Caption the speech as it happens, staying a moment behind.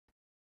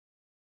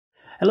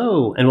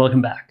Hello and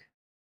welcome back.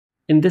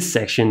 In this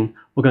section,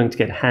 we're going to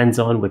get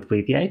hands-on with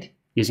Weaviate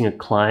using a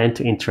client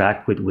to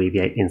interact with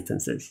Weaviate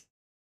instances.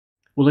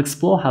 We'll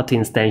explore how to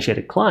instantiate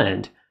a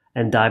client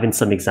and dive in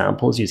some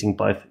examples using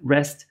both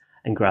REST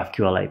and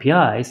GraphQL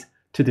APIs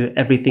to do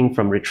everything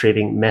from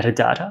retrieving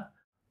metadata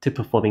to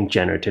performing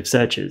generative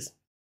searches.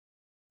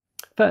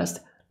 First,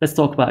 let's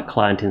talk about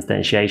client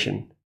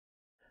instantiation.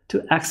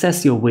 To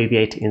access your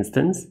Weaviate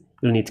instance,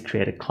 you'll need to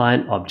create a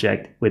client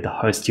object with the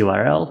host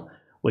URL,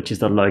 which is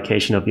the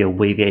location of your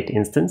Weaviate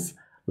instance,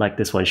 like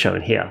this one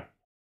shown here.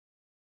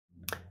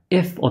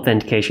 If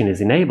authentication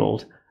is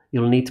enabled,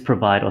 you'll need to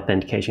provide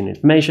authentication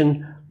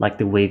information like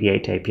the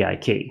Weaviate API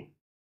key.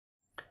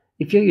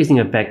 If you're using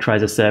a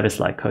vectorizer service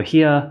like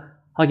Cohere,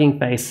 Hugging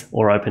Face,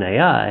 or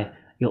OpenAI,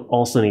 you'll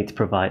also need to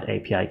provide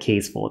API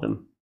keys for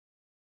them.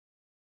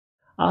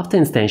 After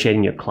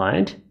instantiating your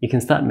client, you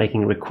can start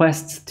making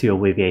requests to your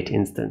Weaviate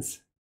instance.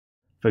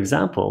 For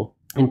example,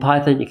 in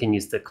Python, you can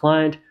use the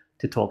client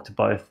to talk to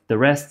both the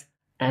REST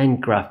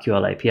and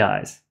GraphQL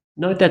APIs.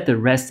 Note that the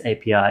REST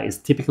API is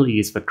typically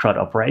used for CRUD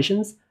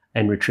operations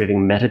and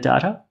retrieving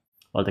metadata,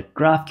 while the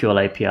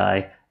GraphQL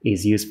API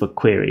is used for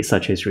queries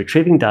such as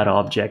retrieving data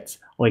objects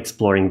or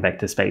exploring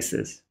vector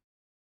spaces.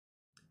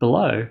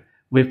 Below,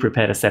 we've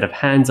prepared a set of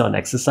hands-on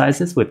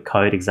exercises with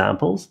code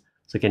examples,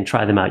 so you can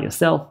try them out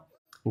yourself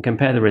and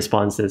compare the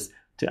responses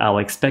to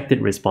our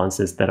expected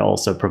responses that are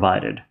also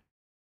provided.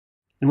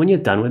 And when you're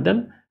done with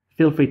them,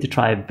 feel free to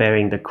try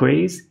varying the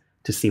queries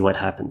to see what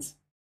happens.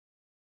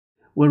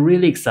 We're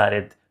really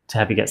excited to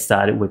have you get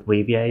started with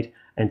Weaviate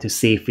and to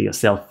see for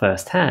yourself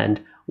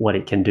firsthand what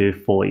it can do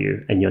for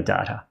you and your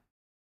data.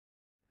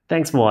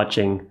 Thanks for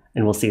watching,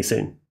 and we'll see you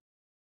soon.